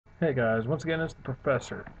Hey guys, once again it's the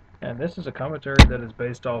Professor, and this is a commentary that is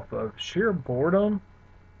based off of sheer boredom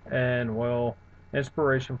and, well,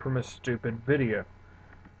 inspiration from a stupid video.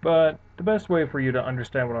 But the best way for you to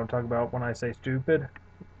understand what I'm talking about when I say stupid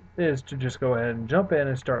is to just go ahead and jump in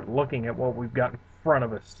and start looking at what we've got in front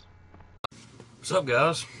of us. What's up,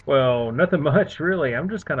 guys? Well, nothing much really. I'm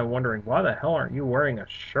just kind of wondering, why the hell aren't you wearing a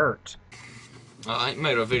shirt? I ain't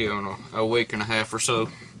made a video in a week and a half or so.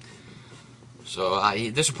 So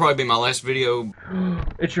this will probably be my last video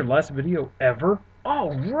It's your last video ever?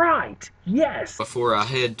 All right, yes! before I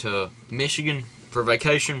head to Michigan for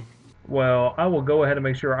vacation. Well, I will go ahead and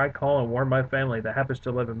make sure I call and warn my family that happens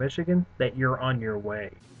to live in Michigan that you're on your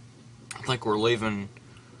way. I think we're leaving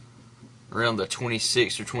around the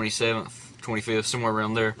 26th or 27th, 25th, somewhere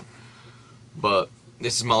around there. But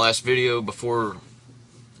this is my last video before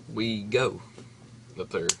we go up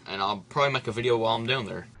there. And I'll probably make a video while I'm down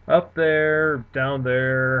there. Up there, down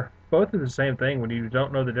there, both are the same thing when you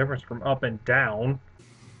don't know the difference from up and down.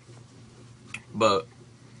 But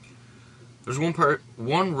there's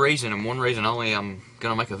one reason and one reason only I'm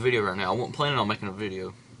gonna make a video right now. I wasn't planning on making a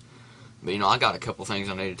video, but I got a couple things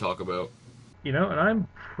I need to talk about. And I'm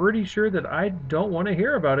pretty sure that I don't want to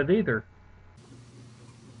hear about it either.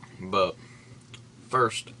 But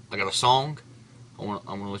first, I got a song I want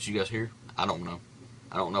to let you guys hear. I don't know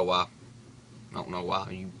why. I don't know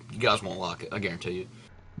why. You guys won't like it, I guarantee you.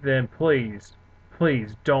 Then please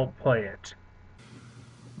don't play it.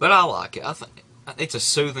 But I like it. I think it's a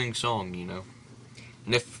soothing song,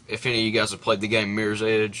 And if any of you guys have played the game Mirror's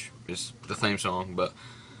Edge, it's the theme song. But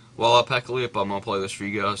while I pack a lip, I'm gonna play this for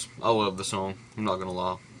you guys. I love the song. I'm not gonna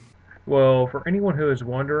lie. Well, for anyone who is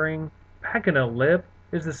wondering, packing a lip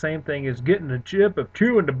is the same thing as getting a chip of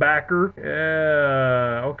chewing tobacco.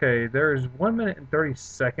 Okay, there's 1 minute and 30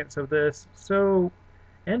 seconds of this, so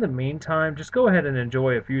in the meantime, just go ahead and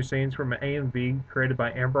enjoy a few scenes from an AMV created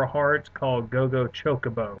by Amber Heart called Go Go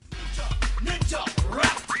Chocobo. Ninja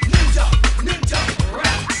rap, ninja, ninja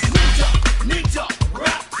rap, ninja, ninja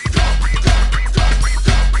rap,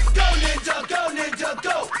 go ninja, go ninja,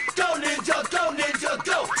 go, go ninja, go ninja,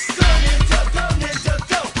 go, go ninja, go ninja,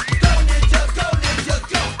 go, go ninja, go ninja,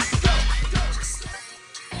 go,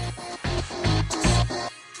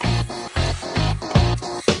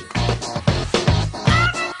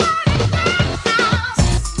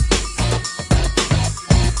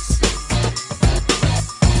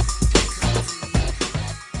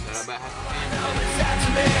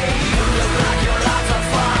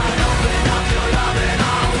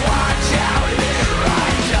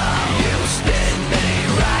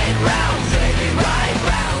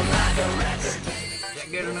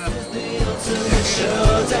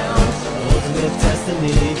 Showdown, ultimate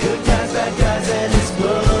destiny, good guys, bad guys, and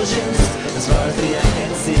explosions. As far as the eye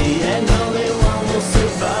can see, and only one will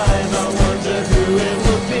survive. I wonder who it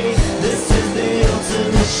will be. This is the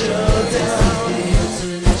ultimate showdown.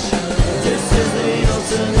 This is the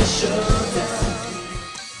ultimate showdown.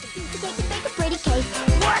 Make a pretty cake.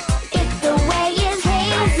 What? If the way is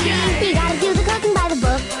hazy, you gotta do the cooking by the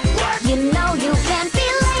book. What? You know you can't be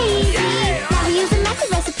lazy. Never use a messy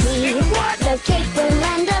recipe. The cake will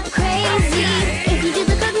end up crazy if you do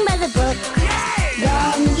the cooking by the book.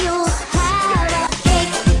 Then you have a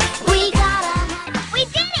cake. We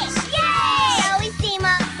did it! Yay! Always team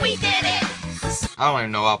up. We did it. I don't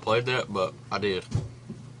even know I played that, but I did.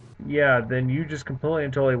 Yeah, then you just completely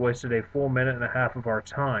and totally wasted a full minute and a half of our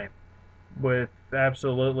time with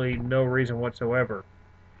absolutely no reason whatsoever.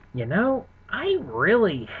 I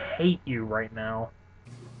really hate you right now.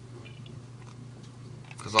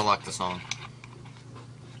 Because I like the song.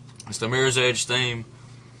 It's the Mirror's Edge theme.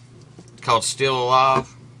 It's called Still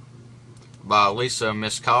Alive by Lisa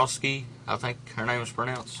Miskowski, I think her name is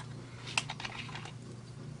pronounced.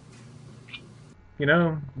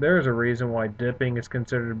 There is a reason why dipping is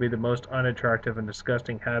considered to be the most unattractive and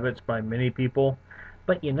disgusting habits by many people.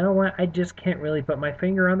 But you know what? I just can't really put my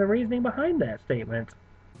finger on the reasoning behind that statement.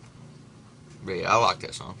 But yeah, I like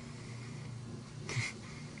that song.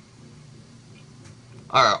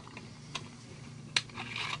 Alright.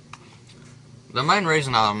 The main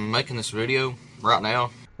reason I'm making this video right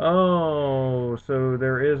now. Oh, so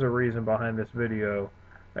there is a reason behind this video.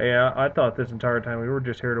 Yeah, I thought this entire time we were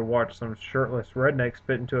just here to watch some shirtless rednecks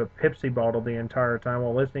spit into a Pepsi bottle the entire time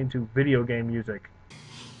while listening to video game music.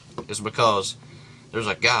 Is because there's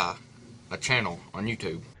a channel on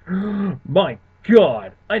YouTube. My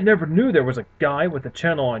God, I never knew there was a guy with a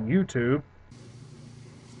channel on YouTube.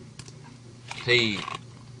 He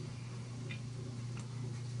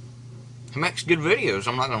makes good videos,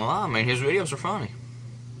 I'm not gonna lie. I mean, his videos are funny.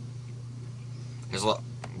 His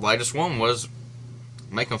latest one was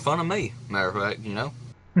making fun of me, matter of fact, you know.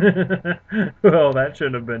 Well, that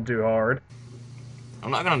shouldn't have been too hard.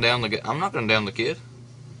 I'm not gonna down the kid.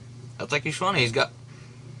 I think he's funny. He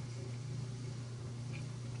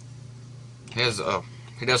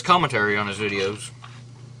does commentary on his videos,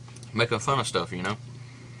 making fun of stuff, you know.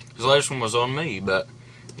 His latest one was on me, but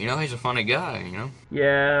you know, he's a funny guy, you know.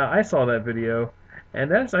 Yeah, I saw that video, and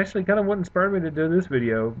that's actually kind of what inspired me to do this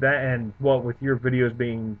video. That and what with your videos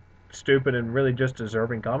being stupid and really just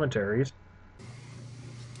deserving commentaries.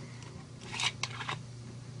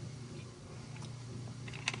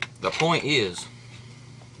 The point is,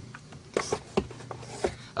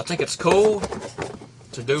 I think it's cool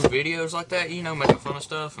to do videos like that, you know, making fun of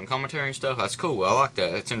stuff and commentary and stuff. That's cool. I like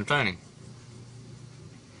that. It's entertaining.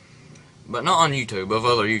 But not on YouTube, of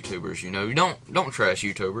other YouTubers, you know. You don't trash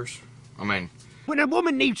YouTubers. I mean, when a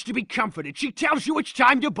woman needs to be comforted, she tells you it's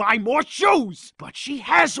time to buy more shoes. But she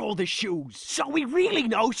has all the shoes, so we really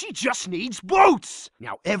know she just needs boots.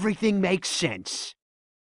 Now everything makes sense.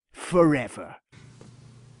 Forever.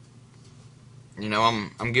 you know,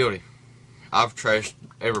 I'm guilty. I've trashed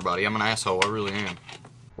everybody. I'm an asshole. I really am.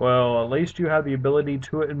 Well, at least you have the ability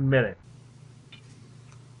to admit it.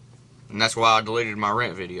 And that's why I deleted my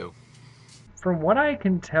rent video. From what I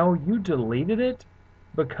can tell, you deleted it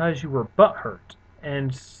because you were butthurt,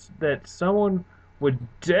 and that someone would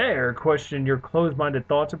dare question your closed-minded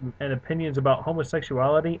thoughts and opinions about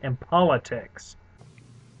homosexuality and politics.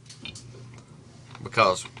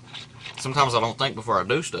 Because sometimes I don't think before I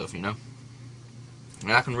do stuff, you know.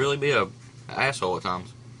 And I can really be an asshole at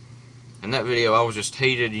times. In that video, I was just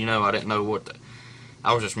heated, you know. I didn't know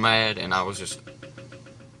I was just mad, and I was just,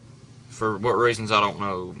 for what reasons I don't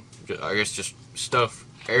know. I guess just stuff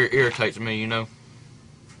irritates me, you know.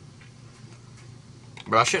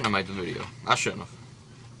 But I shouldn't have made the video. I shouldn't have.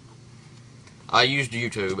 I used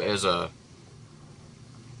YouTube as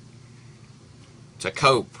to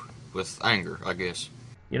cope with anger, I guess.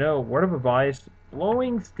 You know, word of advice,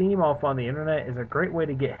 blowing steam off on the internet is a great way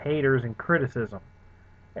to get haters and criticism.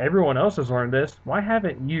 Everyone else has learned this. Why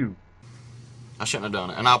haven't you? I shouldn't have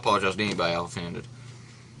done it, and I apologize to anybody I offended.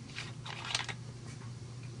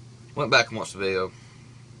 Went back and watched the video.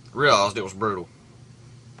 Realized it was brutal.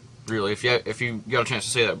 Really, if you got a chance to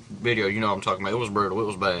see that video, you know what I'm talking about. It was brutal. It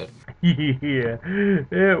was bad. Yeah,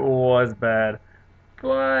 it was bad.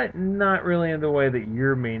 But not really in the way that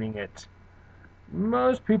you're meaning it.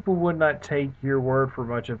 Most people would not take your word for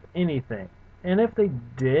much of anything. And if they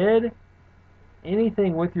did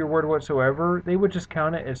anything with your word whatsoever, they would just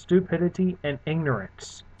count it as stupidity and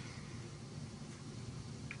ignorance.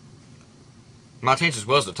 My intention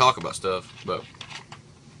was to talk about stuff, but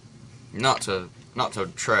not to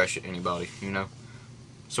trash anybody, you know.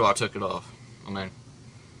 So I took it off. I mean,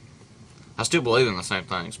 I still believe in the same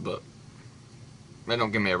things, but they don't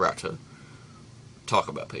give me a right to talk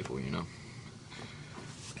about people, you know.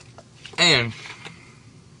 And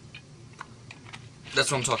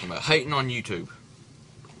that's what I'm talking about. Hating on YouTube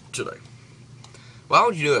today. Why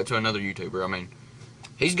would you do it to another YouTuber? I mean,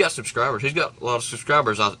 he's got subscribers. He's got a lot of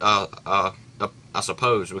subscribers, I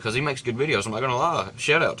suppose, because he makes good videos. I'm not gonna lie.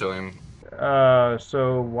 Shout out to him.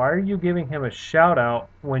 So why are you giving him a shout out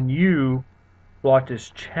when you blocked his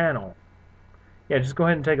channel? Yeah, just go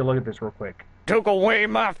ahead and take a look at this real quick. Took away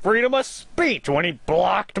my freedom of speech when he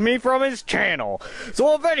blocked me from his channel.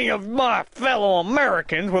 So if any of my fellow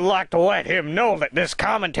Americans would like to let him know that this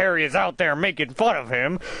commentary is out there making fun of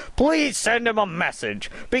him, please send him a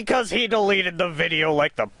message, because he deleted the video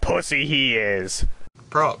like the pussy he is.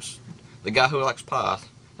 Props. The guy who likes pie,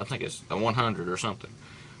 I think it's a 100 or something.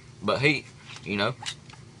 But he, you know,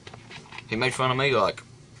 he made fun of me like,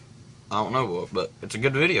 I don't know what, but it's a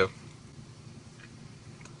good video.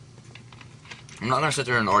 I'm not going to sit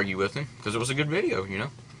there and argue with him, because it was a good video, you know.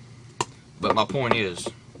 But my point is,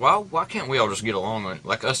 why can't we all just get along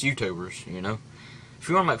like us YouTubers, you know? If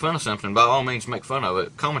you want to make fun of something, by all means make fun of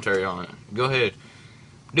it, commentary on it, go ahead.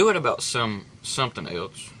 Do it about something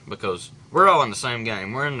else, because we're all in the same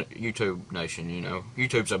game. We're in the YouTube nation, you know.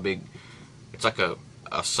 YouTube's it's like a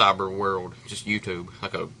cyber world, just YouTube,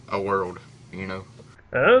 like a world, you know.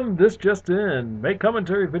 This just in. Make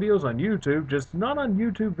commentary videos on YouTube, just not on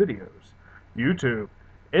YouTube videos. YouTube.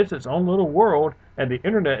 It's its own little world, and the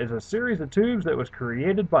internet is a series of tubes that was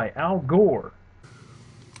created by Al Gore.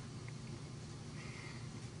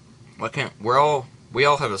 Why can't we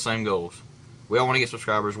all have the same goals? We all want to get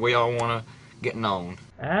subscribers. We all want to get known.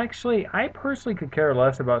 Actually, I personally could care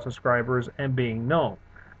less about subscribers and being known.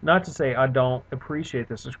 Not to say I don't appreciate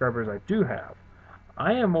the subscribers I do have.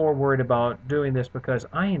 I am more worried about doing this because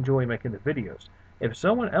I enjoy making the videos. If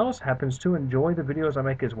someone else happens to enjoy the videos I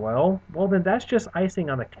make as well, well then that's just icing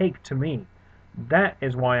on the cake to me. That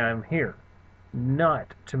is why I'm here,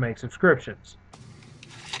 not to make subscriptions.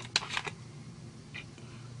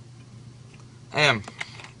 And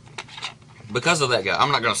because of that guy,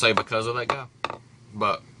 I'm not going to say because of that guy,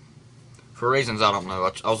 but for reasons I don't know,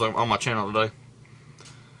 I was on my channel today.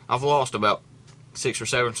 I've lost about 6 or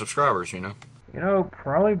 7 subscribers, you know. You know,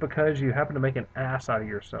 probably because you happen to make an ass out of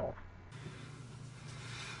yourself.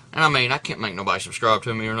 And I mean, I can't make nobody subscribe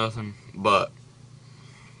to me or nothing, but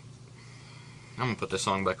I'm going to put this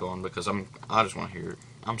song back on because I just want to hear it.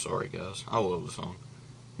 I'm sorry, guys. I love the song.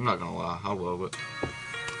 I'm not going to lie. I love it.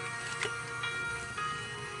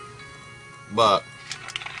 But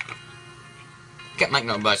can't make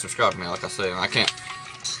nobody subscribe to me, like I said. I can't.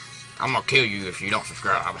 I'm gonna kill you if you don't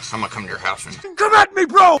subscribe. I'm gonna come to your house and Come at me,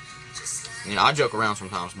 bro! you know, I joke around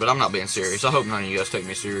sometimes, but I'm not being serious. I hope none of you guys take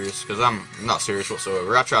me serious, because I'm not serious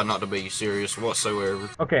whatsoever. I try not to be serious whatsoever.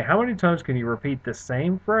 Okay, how many times can you repeat the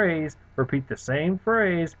same phrase, repeat the same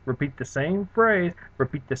phrase, repeat the same phrase,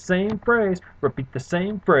 repeat the same phrase, repeat the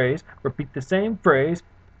same phrase, repeat the same phrase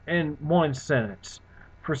in one sentence?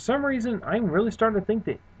 For some reason, I'm really starting to think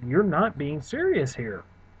that you're not being serious here.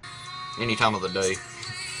 Any time of the day.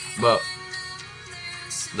 But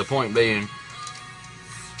the point being,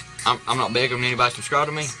 I'm not begging anybody to subscribe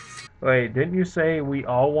to me. Wait, didn't you say we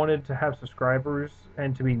all wanted to have subscribers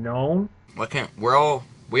and to be known? Why can't we all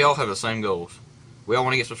have the same goals? We all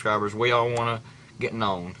want to get subscribers. We all want to get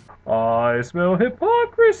known. I smell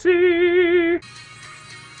hypocrisy.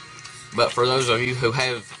 But for those of you who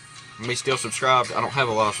have me still subscribed, I don't have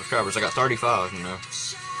a lot of subscribers. I got 35, you know.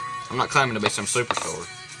 I'm not claiming to be some superstar.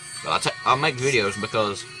 But I make videos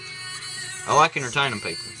because I like entertaining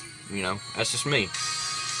people, you know. That's just me.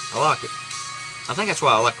 I like it. I think that's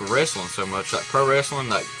why I like wrestling so much, like pro wrestling.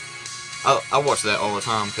 Like I watch that all the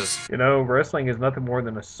time because, You know, wrestling is nothing more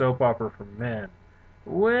than a soap opera for men.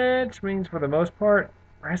 Which means, for the most part,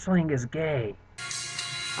 wrestling is gay.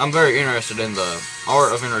 I'm very interested in the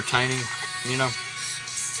art of entertaining, you know.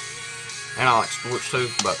 And I like sports too,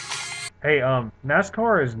 but Hey,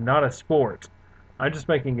 NASCAR is not a sport. I'm just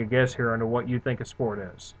making a guess here on what you think a sport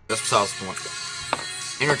is. that's besides the point.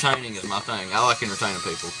 Entertaining is my thing. I like entertaining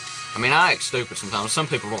people. I mean, I act stupid sometimes. Some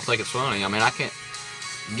people don't think it's funny. I mean, I can't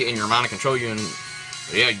get in your mind and control you and,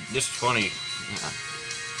 yeah, this is funny. Yeah.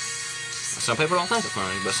 Some people don't think it's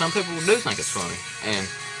funny, but some people do think it's funny. And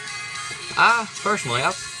I, personally,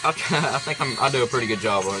 I think I do a pretty good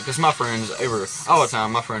job on it. Because my friends, all the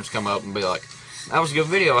time, my friends come up and be like, that was a good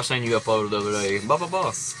video I seen you uploaded the other day, blah, blah,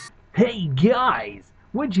 blah. Hey guys,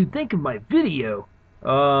 what'd you think of my video?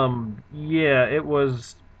 Yeah, it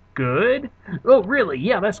was good. Oh, really?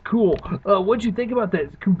 Yeah, that's cool. What'd you think about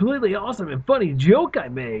that completely awesome and funny joke I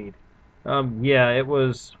made? Yeah, it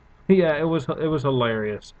was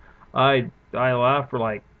hilarious. I laughed for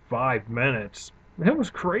like 5 minutes. It was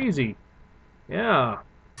crazy. Yeah.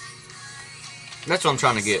 That's what I'm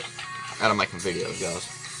trying to get out of making videos, guys.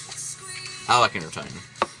 I like entertaining.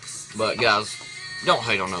 But, guys, don't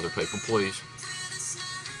hate on other people, please.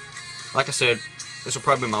 Like I said, this will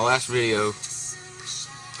probably be my last video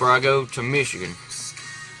before I go to Michigan.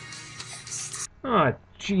 Ah,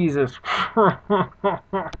 Jesus.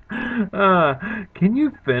 Can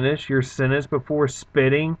you finish your sentence before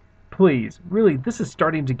spitting? Please. Really, this is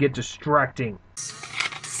starting to get distracting.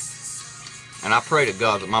 And I pray to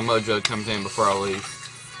God that my mud jug comes in before I leave.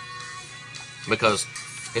 Because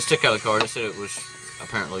it stuck out of the card. It said it was,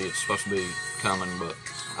 apparently it's supposed to be coming, but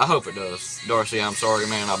I hope it does. Darcy, I'm sorry,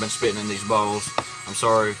 man. I've been spitting in these balls. I'm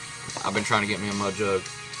sorry. I've been trying to get me a mud jug.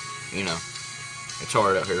 You know, it's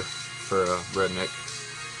hard out here for a redneck.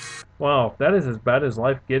 Wow, if that is as bad as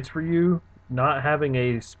life gets for you, not having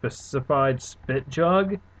a specified spit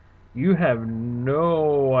jug, you have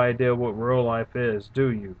no idea what real life is,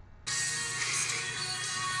 do you?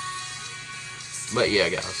 But yeah,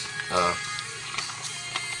 guys,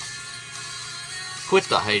 quit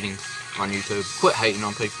the hating on YouTube. Quit hating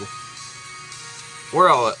on people. We're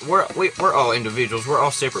all individuals. We're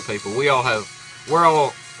all separate people. We're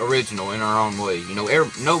all original in our own way. You know,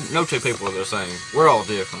 no two people are the same. We're all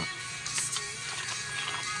different.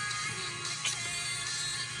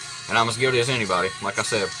 And I'm as guilty as anybody, like I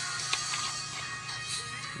said.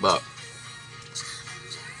 But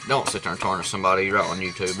don't sit there and tarnish somebody right on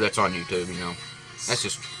YouTube. That's on YouTube, you know. That's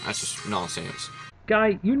just nonsense.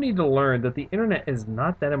 Guy, you need to learn that the internet is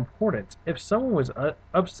not that important. If someone was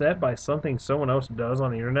upset by something someone else does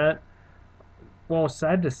on the internet, well,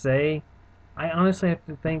 sad to say, I honestly have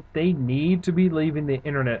to think they need to be leaving the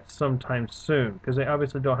internet sometime soon, because they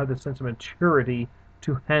obviously don't have the sense of maturity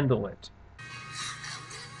to handle it.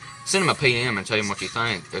 send him a PM and tell him what you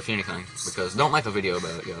think, if anything. Because don't make a video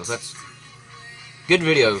about it, guys. That's good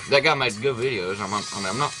video. That guy made good videos. I'm not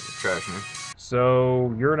trashing him.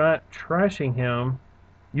 So you're not trashing him,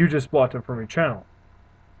 you just blocked him from your channel.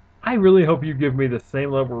 I really hope you give me the same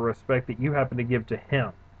level of respect that you happen to give to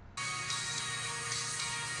him.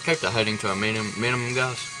 Keep the hating to a minimum,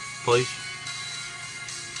 guys, please.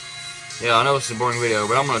 Yeah, I know it's a boring video,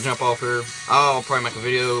 but I'm gonna jump off here. I'll probably make a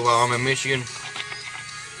video while I'm in Michigan.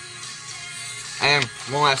 And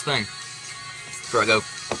one last thing before I go,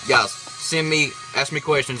 guys, ask me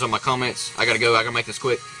questions on my comments. I gotta go. I gotta make this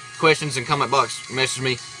quick. Questions in comment box. Message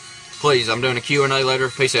me, please. I'm doing a Q&A later.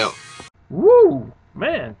 Peace out. Woo,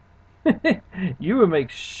 man. You would make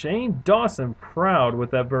Shane Dawson proud with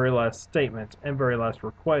that very last statement and very last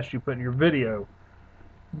request you put in your video.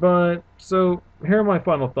 But, so, here are my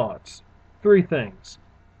final thoughts. 3 things.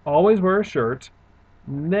 Always wear a shirt,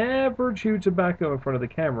 never chew tobacco in front of the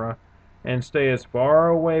camera, and stay as far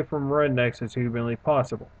away from rednecks as humanly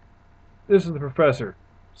possible. This is the Professor,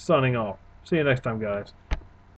 signing off. See you next time, guys.